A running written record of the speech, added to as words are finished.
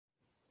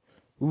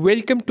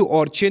Welcome to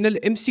our channel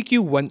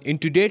MCQ1. In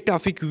today's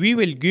topic we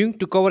will going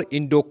to cover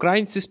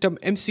endocrine system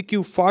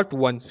MCQ part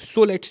 1.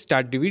 So let's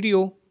start the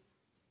video.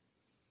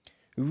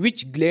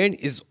 Which gland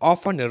is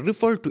often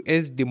referred to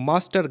as the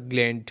master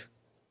gland?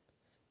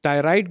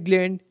 Thyroid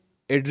gland,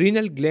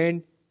 adrenal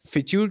gland,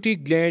 pituitary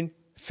gland,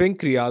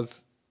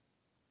 pancreas.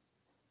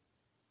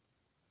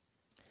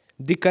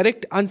 The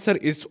correct answer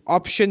is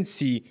option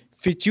C.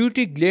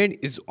 Pituitary gland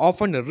is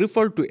often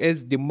referred to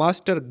as the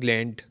master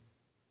gland.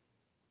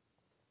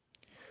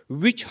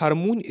 Which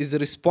hormone is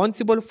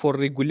responsible for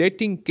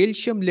regulating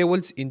calcium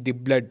levels in the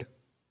blood?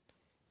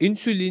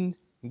 Insulin,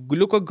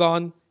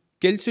 glucagon,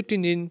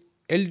 calcitonin,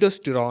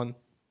 aldosterone.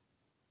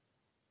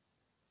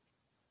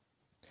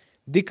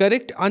 The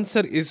correct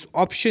answer is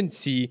option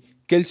C.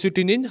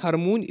 Calcitonin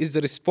hormone is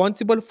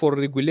responsible for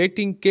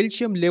regulating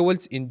calcium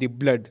levels in the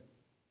blood.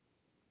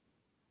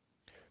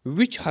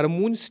 Which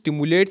hormone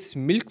stimulates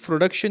milk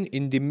production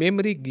in the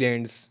mammary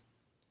glands?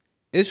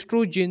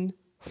 Estrogen,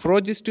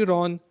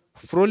 progesterone,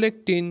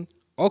 prolactin,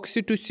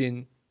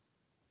 oxytocin.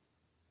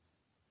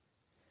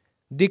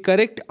 The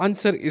correct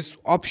answer is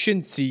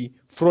option C.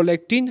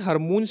 Prolactin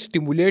hormone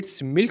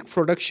stimulates milk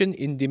production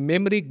in the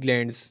mammary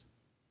glands.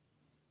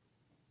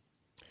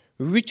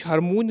 Which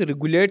hormone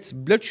regulates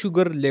blood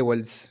sugar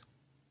levels?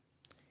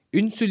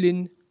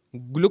 Insulin,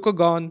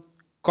 glucagon,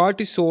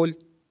 cortisol,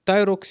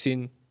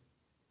 thyroxine.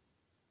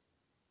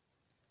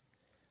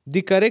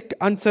 The correct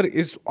answer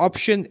is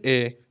option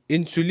A.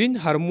 Insulin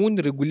hormone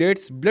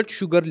regulates blood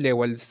sugar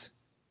levels.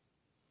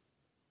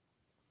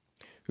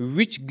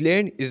 Which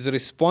gland is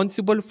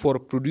responsible for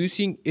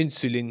producing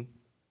insulin?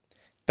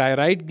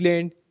 Thyroid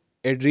gland,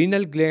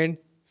 adrenal gland,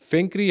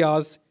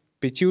 pancreas,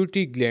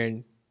 pituitary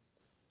gland.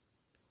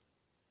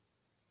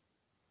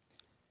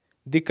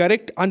 The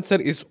correct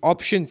answer is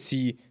option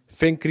C.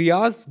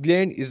 Pancreas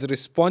gland is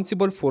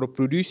responsible for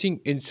producing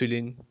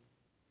insulin.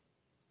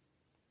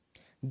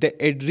 The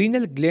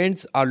adrenal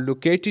glands are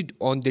located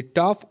on the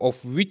top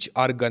of which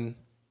organ?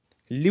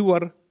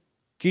 Liver,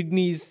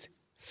 kidneys,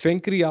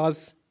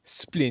 pancreas,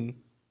 spleen.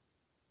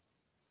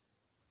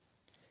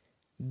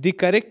 The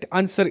correct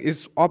answer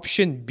is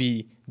option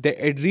B. The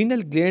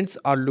adrenal glands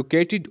are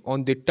located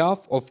on the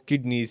top of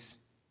kidneys.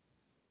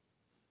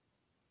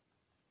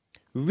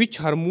 Which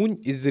hormone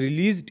is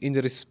released in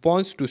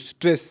response to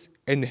stress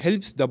and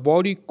helps the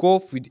body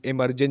cope with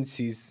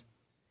emergencies?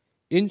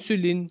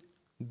 Insulin,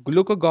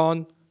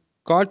 glucagon,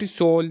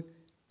 cortisol,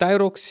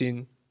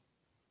 thyroxine.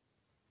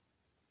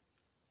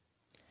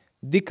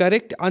 The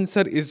correct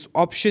answer is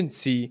option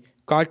C.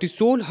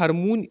 Cortisol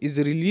hormone is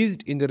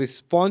released in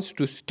response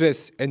to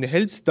stress and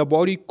helps the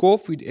body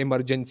cope with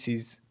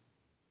emergencies.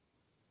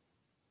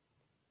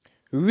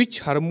 Which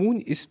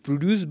hormone is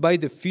produced by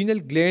the pineal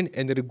gland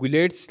and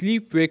regulates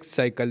sleep-wake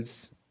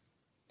cycles?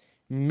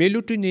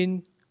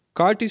 Melatonin,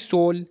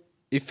 cortisol,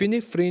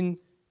 epinephrine,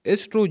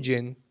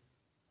 estrogen.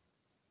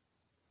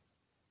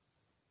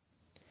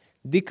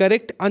 The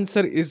correct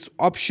answer is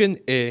option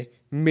A.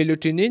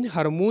 Melatonin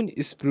hormone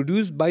is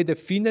produced by the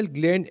pineal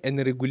gland and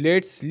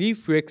regulates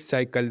sleep-wake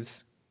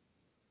cycles.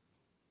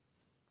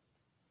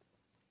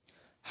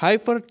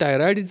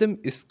 Hyperthyroidism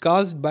is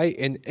caused by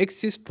an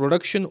excess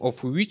production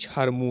of which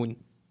hormone?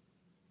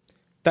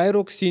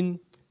 Thyroxine,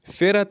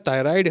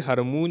 parathyroid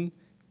hormone,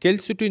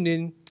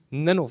 calcitonin,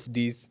 none of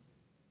these.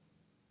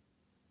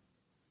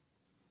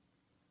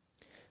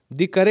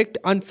 The correct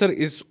answer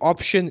is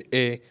option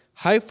A.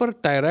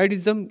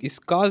 Hyperthyroidism is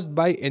caused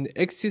by an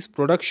excess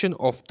production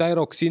of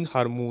thyroxine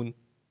hormone.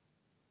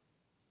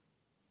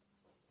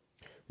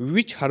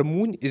 Which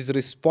hormone is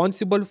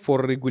responsible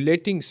for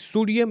regulating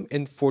sodium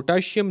and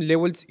potassium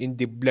levels in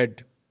the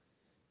blood?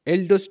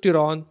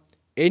 Aldosterone,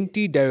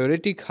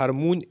 antidiuretic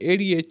hormone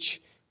ADH,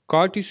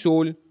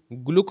 cortisol,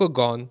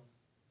 glucagon.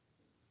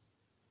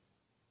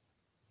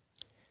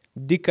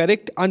 The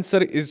correct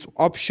answer is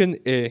option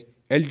A.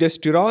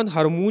 Aldosterone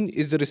hormone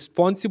is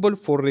responsible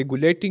for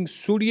regulating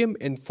sodium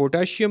and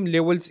potassium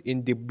levels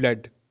in the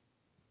blood.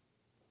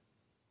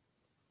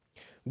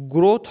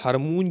 Growth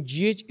hormone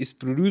GH is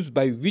produced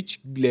by which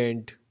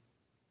gland?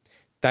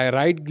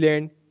 Thyroid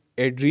gland,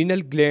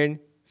 adrenal gland,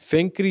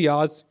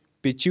 pancreas,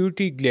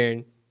 pituitary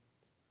gland.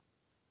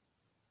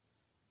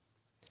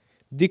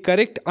 The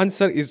correct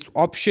answer is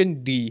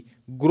option D.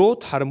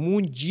 Growth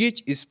hormone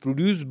GH is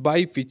produced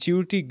by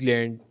pituitary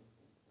gland.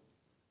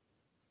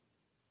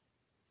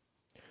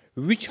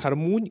 Which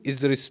hormone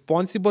is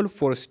responsible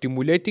for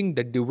stimulating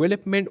the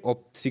development of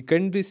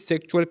secondary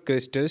sexual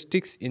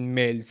characteristics in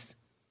males?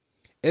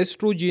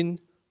 Estrogen,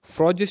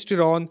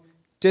 progesterone,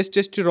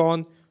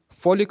 testosterone,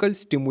 follicle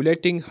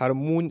stimulating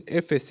hormone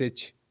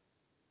FSH.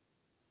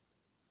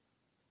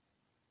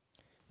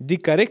 The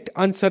correct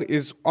answer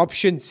is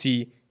option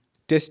C.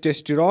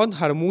 Testosterone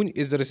hormone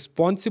is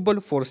responsible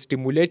for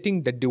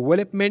stimulating the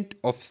development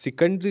of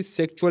secondary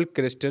sexual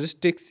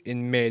characteristics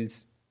in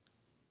males.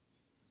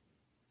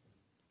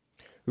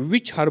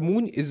 Which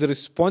hormone is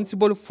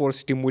responsible for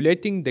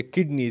stimulating the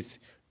kidneys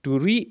to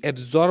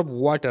reabsorb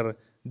water,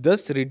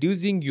 thus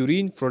reducing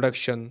urine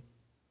production?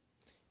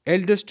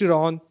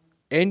 Aldosterone,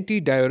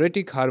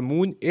 antidiuretic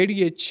hormone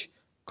ADH,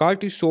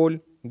 cortisol,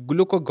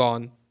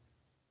 glucagon.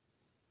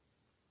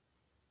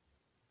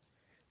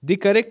 The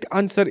correct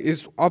answer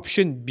is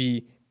option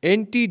B.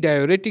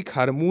 Antidiuretic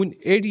hormone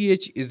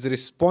ADH is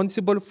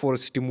responsible for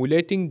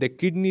stimulating the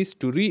kidneys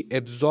to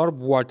reabsorb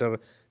water,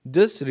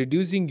 thus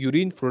reducing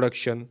urine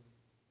production.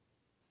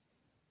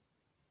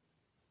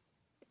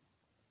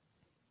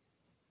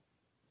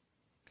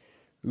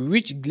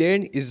 Which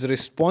gland is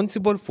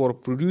responsible for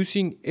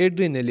producing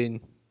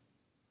adrenaline?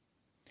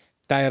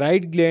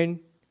 Thyroid gland,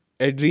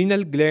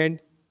 adrenal gland,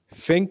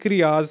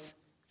 pancreas,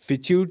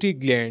 pituitary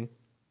gland.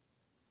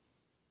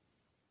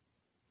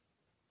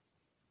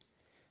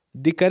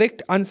 The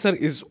correct answer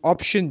is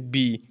option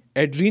B.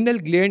 Adrenal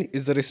gland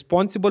is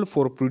responsible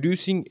for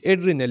producing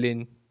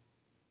adrenaline.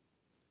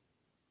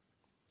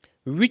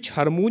 Which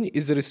hormone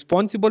is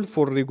responsible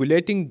for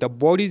regulating the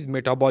body's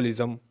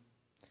metabolism?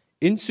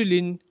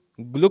 Insulin,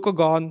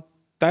 glucagon,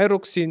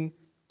 thyroxine,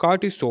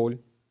 cortisol.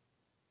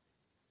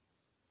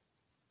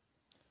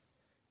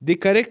 The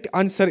correct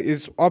answer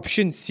is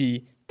option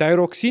C.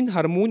 Thyroxine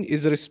hormone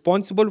is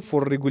responsible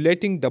for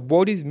regulating the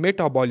body's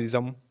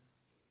metabolism.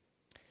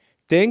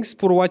 Thanks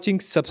for watching.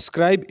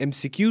 Subscribe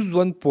MCQs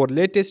 1 for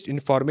latest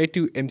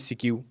informative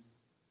MCQ.